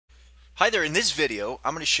Hi there, in this video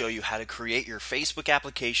I'm going to show you how to create your Facebook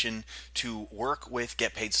application to work with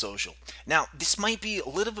Get Paid Social. Now this might be a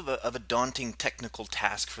little bit of a daunting technical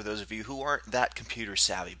task for those of you who aren't that computer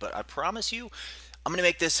savvy, but I promise you I'm going to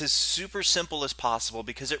make this as super simple as possible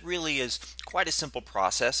because it really is quite a simple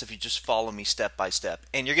process if you just follow me step by step.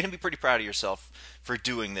 And you're going to be pretty proud of yourself for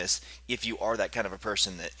doing this if you are that kind of a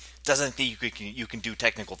person that doesn't think you can do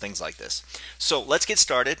technical things like this. So let's get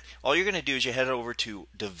started. All you're going to do is you head over to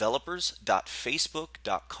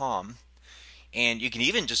developers.facebook.com, and you can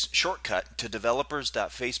even just shortcut to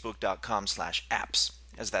developers.facebook.com/apps,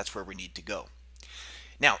 as that's where we need to go.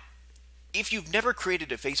 Now, if you've never created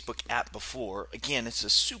a Facebook app before, again, it's a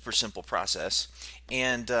super simple process,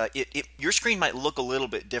 and your screen might look a little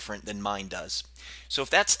bit different than mine does. So if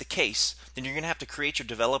that's the case, then you're going to have to create your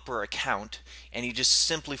developer account, and you just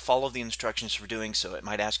simply follow the instructions for doing so. It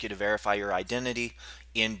might ask you to verify your identity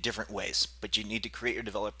in different ways, but you need to create your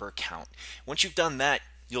developer account. Once you've done that,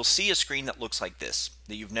 you'll see a screen that looks like this,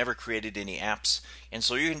 that you've never created any apps, and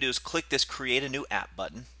so all you're going to do is click this Create a New App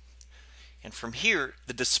button. And from here,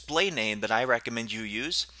 the display name that I recommend you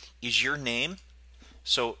use is your name.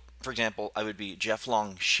 So, for example, I would be Jeff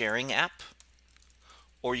Long Sharing App,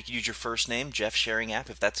 or you could use your first name, Jeff Sharing App,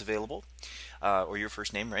 if that's available, or your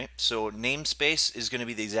first name, right? So namespace is going to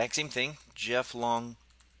be the exact same thing, Jeff Long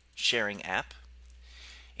Sharing App.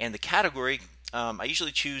 And the category, I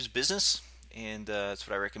usually choose business, and that's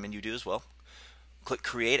what I recommend you do as well. Click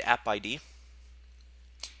Create App ID,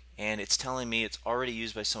 and it's telling me it's already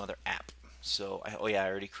used by some other app. So, oh yeah, I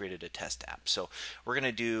already created a test app. So we're going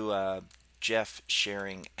to do Jeff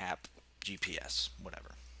Sharing App GPS,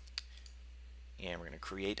 whatever. And we're going to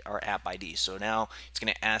create our app ID. So now it's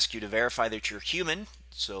going to ask you to verify that you're human.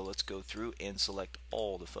 So let's go through and select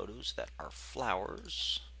all the photos that are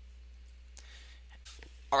flowers.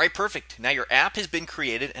 All right, perfect. Now your app has been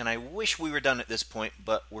created, and I wish we were done at this point,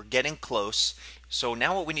 but we're getting close. So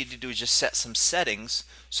now what we need to do is just set some settings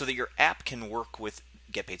so that your app can work with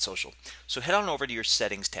Get Paid Social. So head on over to your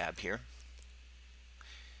settings tab here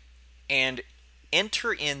and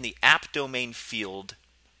enter in the app domain field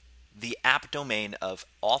the app domain of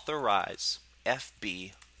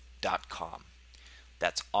authorizefb.com.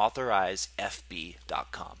 That's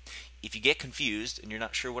authorizefb.com. If you get confused and you're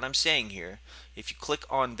not sure what I'm saying here, if you click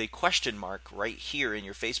on the question mark right here in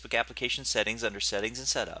your Facebook application settings under settings and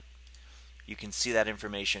setup, you can see that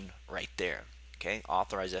information right there. Okay,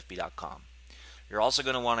 authorizefb.com. You're also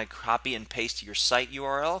going to want to copy and paste your site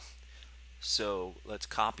URL. So let's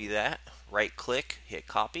copy that. Right click, hit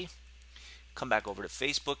copy. Come back over to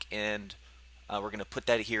Facebook, and we're going to put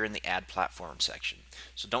that here in the Add Platform section.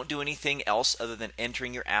 So don't do anything else other than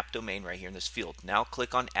entering your app domain right here in this field. Now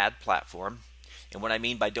click on Add Platform. And what I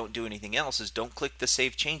mean by don't do anything else is don't click the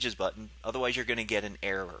Save Changes button. Otherwise you're going to get an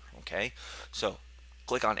error. Okay? So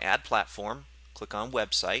click on Add Platform, click on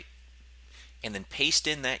Website, and then paste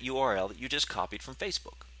in that URL that you just copied from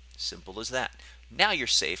Facebook. Simple as that. Now you're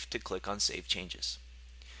safe to click on Save Changes.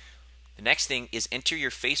 The next thing is enter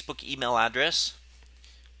your Facebook email address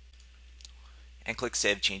and click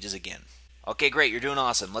Save Changes again. Okay, great, you're doing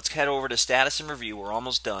awesome. Let's head over to Status and Review. We're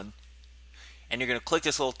almost done. And you're going to click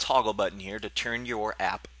this little toggle button here to turn your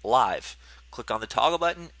app live. Click on the toggle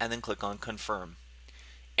button and then click on Confirm.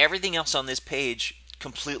 Everything else on this page,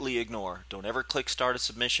 completely ignore. Don't ever click Start a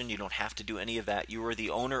Submission. You don't have to do any of that. You are the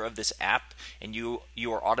owner of this app, and you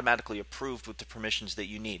are automatically approved with the permissions that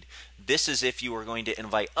you need. This is if you are going to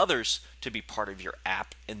invite others to be part of your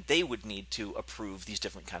app, and they would need to approve these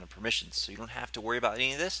different kind of permissions. So you don't have to worry about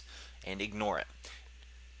any of this, and ignore it.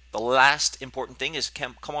 The last important thing is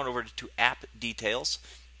come on over to App Details.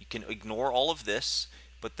 You can ignore all of this,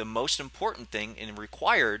 but the most important thing and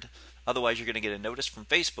required, otherwise you're going to get a notice from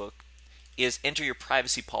Facebook, is enter your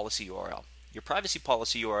privacy policy URL. Your privacy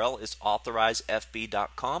policy URL is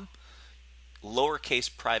authorizefb.com lowercase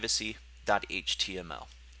privacy.html,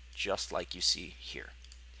 just like you see here.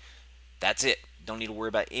 That's it. Don't need to worry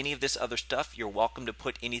about any of this other stuff. You're welcome to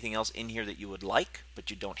put anything else in here that you would like, but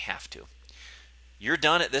you don't have to. You're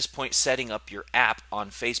done at this point setting up your app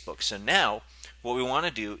on Facebook. So now what we want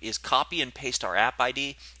to do is copy and paste our app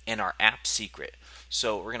ID and our app secret.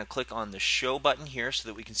 So we're going to click on the show button here so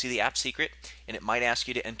that we can see the app secret, and it might ask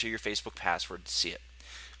you to enter your Facebook password to see it.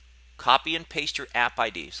 Copy and paste your app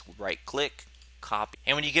ID. So right click, copy.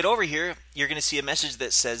 And when you get over here, you're going to see a message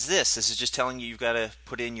that says this. This is just telling you you've got to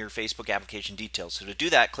put in your Facebook application details. So to do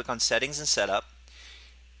that, click on Settings and Setup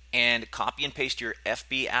and copy and paste your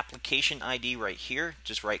FB application ID right here.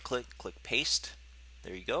 Just right click, click paste.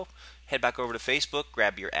 There you go. Head back over to Facebook,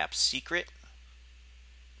 grab your app secret,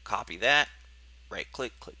 copy that, right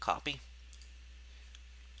click, click copy,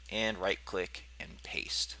 and right click and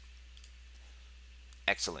paste.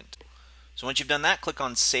 Excellent. So once you've done that, click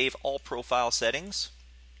on Save All Profile Settings,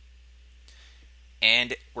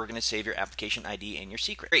 and we're going to save your application ID and your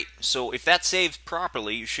secret. Great. So if that's saved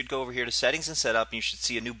properly, you should go over here to Settings and Setup, and you should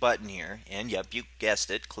see a new button here. And yep, you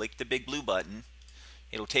guessed it. Click the big blue button.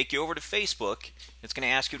 It'll take you over to Facebook. It's going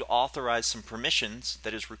to ask you to authorize some permissions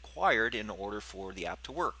that is required in order for the app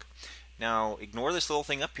to work. Now, ignore this little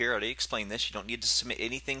thing up here. I already explained this. You don't need to submit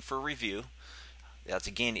anything for review. That's,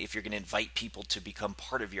 again, if you're going to invite people to become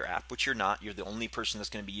part of your app, which you're not. You're the only person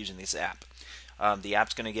that's going to be using this app. The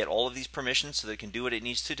app's going to get all of these permissions so that it can do what it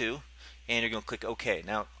needs to do, and you're going to click OK.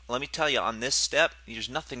 Now, let me tell you, on this step, there's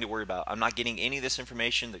nothing to worry about. I'm not getting any of this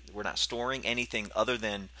information. We're not storing anything other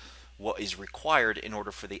than what is required in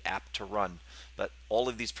order for the app to run. But all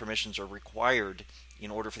of these permissions are required in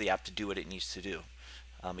order for the app to do what it needs to do.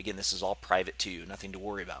 Again, this is all private to you, nothing to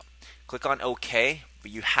worry about. Click on OK,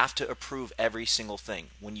 but you have to approve every single thing.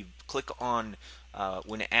 When you click on,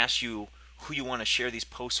 when it asks you who you want to share these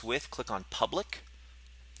posts with, click on Public.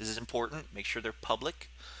 This is important. Make sure they're public.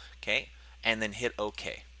 Okay, and then hit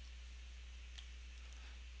OK.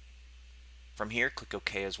 From here, click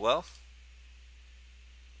OK as well.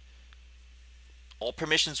 All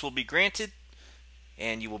permissions will be granted,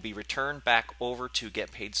 and you will be returned back over to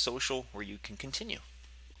Get Paid Social, where you can continue.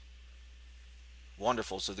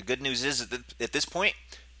 Wonderful. So the good news is that at this point,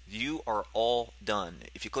 you are all done.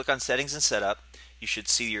 If you click on Settings and Setup, you should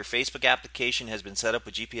see your Facebook application has been set up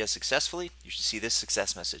with GPS successfully. You should see this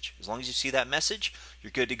success message. As long as you see that message,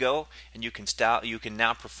 you're good to go, and you can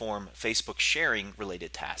now perform Facebook sharing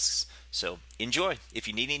related tasks. So enjoy. If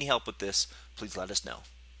you need any help with this, please let us know.